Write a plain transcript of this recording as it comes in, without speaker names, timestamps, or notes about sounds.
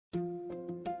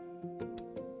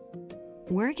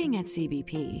Working at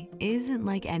CBP isn't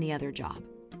like any other job.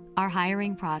 Our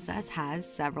hiring process has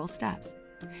several steps,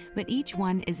 but each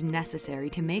one is necessary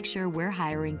to make sure we're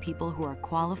hiring people who are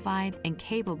qualified and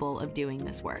capable of doing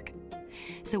this work.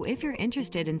 So if you're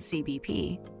interested in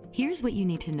CBP, here's what you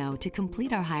need to know to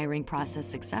complete our hiring process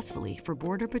successfully for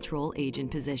Border Patrol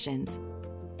agent positions.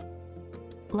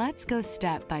 Let's go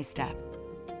step by step.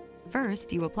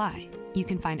 First, you apply. You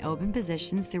can find open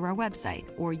positions through our website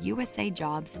or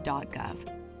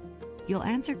usajobs.gov. You'll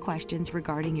answer questions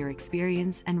regarding your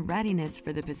experience and readiness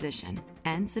for the position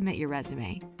and submit your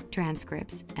resume,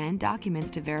 transcripts, and documents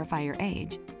to verify your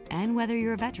age and whether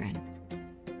you're a veteran.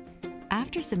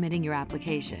 After submitting your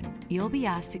application, you'll be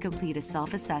asked to complete a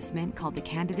self-assessment called the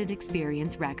Candidate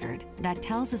Experience Record that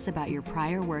tells us about your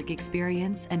prior work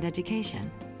experience and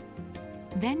education.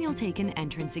 Then you'll take an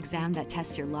entrance exam that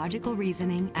tests your logical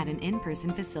reasoning at an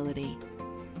in-person facility.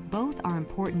 Both are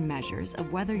important measures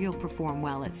of whether you'll perform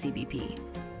well at CBP.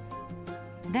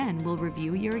 Then we'll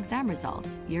review your exam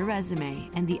results, your resume,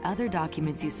 and the other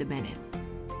documents you submitted.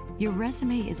 Your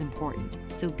resume is important,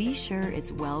 so be sure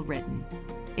it's well written.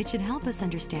 It should help us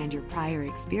understand your prior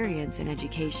experience in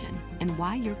education and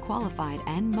why you're qualified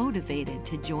and motivated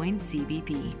to join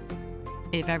CBP.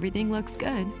 If everything looks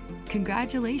good,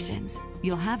 congratulations,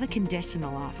 you'll have a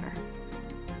conditional offer.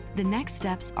 The next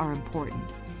steps are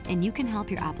important, and you can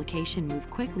help your application move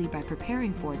quickly by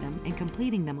preparing for them and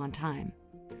completing them on time.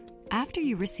 After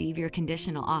you receive your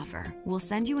conditional offer, we'll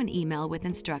send you an email with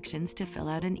instructions to fill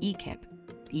out an EKIP.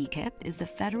 EKIP is the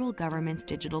federal government's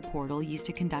digital portal used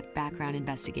to conduct background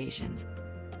investigations.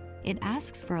 It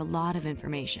asks for a lot of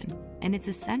information, and it's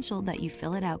essential that you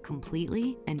fill it out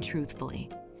completely and truthfully.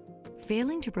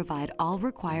 Failing to provide all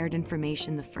required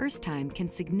information the first time can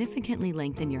significantly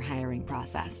lengthen your hiring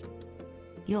process.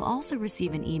 You'll also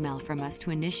receive an email from us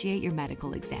to initiate your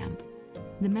medical exam.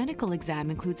 The medical exam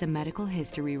includes a medical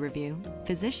history review,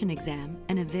 physician exam,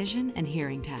 and a vision and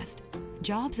hearing test.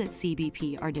 Jobs at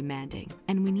CBP are demanding,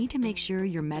 and we need to make sure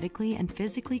you're medically and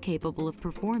physically capable of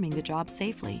performing the job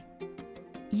safely.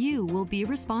 You will be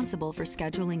responsible for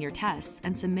scheduling your tests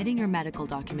and submitting your medical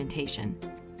documentation.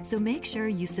 So make sure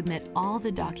you submit all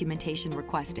the documentation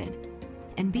requested.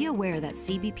 And be aware that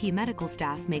CBP medical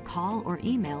staff may call or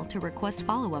email to request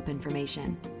follow-up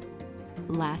information.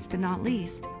 Last but not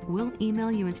least, we'll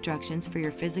email you instructions for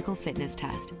your physical fitness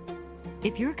test.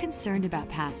 If you're concerned about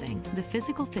passing, the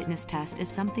physical fitness test is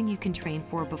something you can train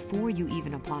for before you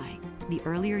even apply. The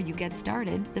earlier you get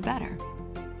started, the better.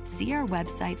 See our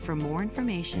website for more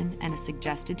information and a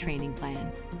suggested training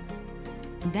plan.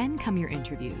 Then come your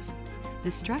interviews. The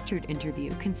structured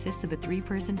interview consists of a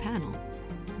 3-person panel.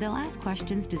 They'll ask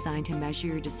questions designed to measure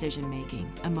your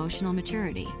decision-making, emotional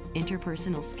maturity,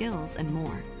 interpersonal skills, and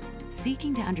more,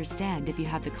 seeking to understand if you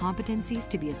have the competencies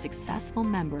to be a successful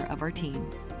member of our team.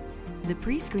 The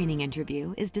pre-screening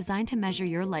interview is designed to measure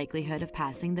your likelihood of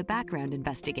passing the background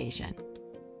investigation.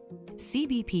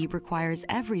 CBP requires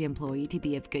every employee to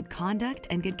be of good conduct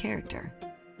and good character.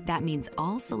 That means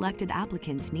all selected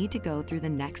applicants need to go through the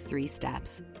next 3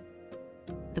 steps.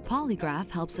 The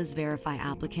polygraph helps us verify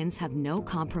applicants have no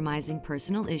compromising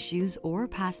personal issues or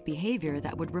past behavior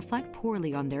that would reflect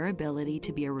poorly on their ability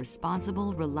to be a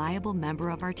responsible, reliable member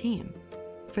of our team.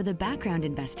 For the background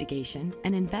investigation,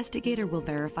 an investigator will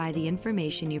verify the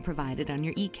information you provided on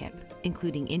your EKIP,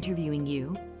 including interviewing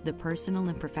you, the personal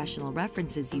and professional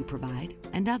references you provide,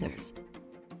 and others.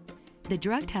 The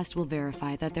drug test will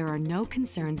verify that there are no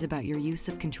concerns about your use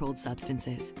of controlled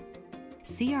substances.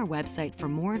 See our website for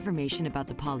more information about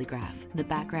the polygraph, the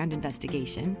background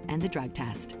investigation, and the drug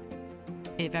test.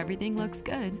 If everything looks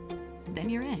good, then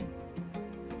you're in.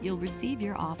 You'll receive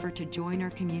your offer to join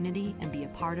our community and be a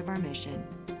part of our mission.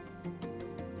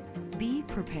 Be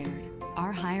prepared.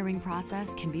 Our hiring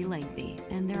process can be lengthy,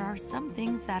 and there are some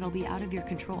things that'll be out of your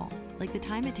control, like the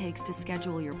time it takes to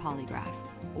schedule your polygraph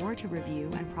or to review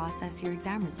and process your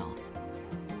exam results.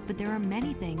 But there are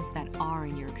many things that are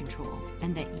in your control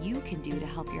and that you can do to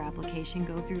help your application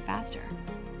go through faster.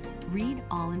 Read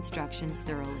all instructions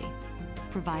thoroughly,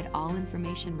 provide all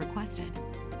information requested,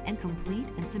 and complete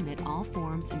and submit all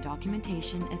forms and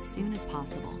documentation as soon as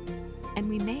possible. And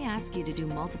we may ask you to do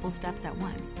multiple steps at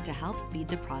once to help speed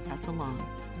the process along.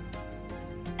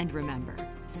 And remember,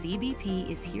 CBP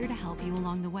is here to help you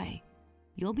along the way.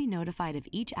 You'll be notified of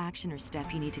each action or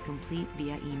step you need to complete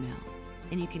via email.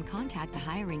 And you can contact the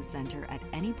Hiring Center at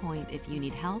any point if you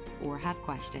need help or have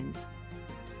questions.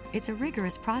 It's a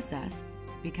rigorous process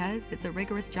because it's a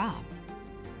rigorous job.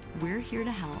 We're here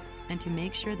to help and to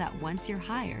make sure that once you're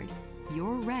hired,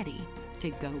 you're ready to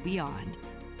go beyond.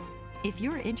 If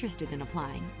you're interested in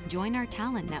applying, join our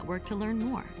talent network to learn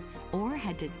more or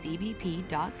head to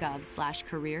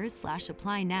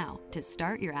cbp.gov/careers/apply now to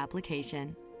start your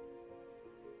application.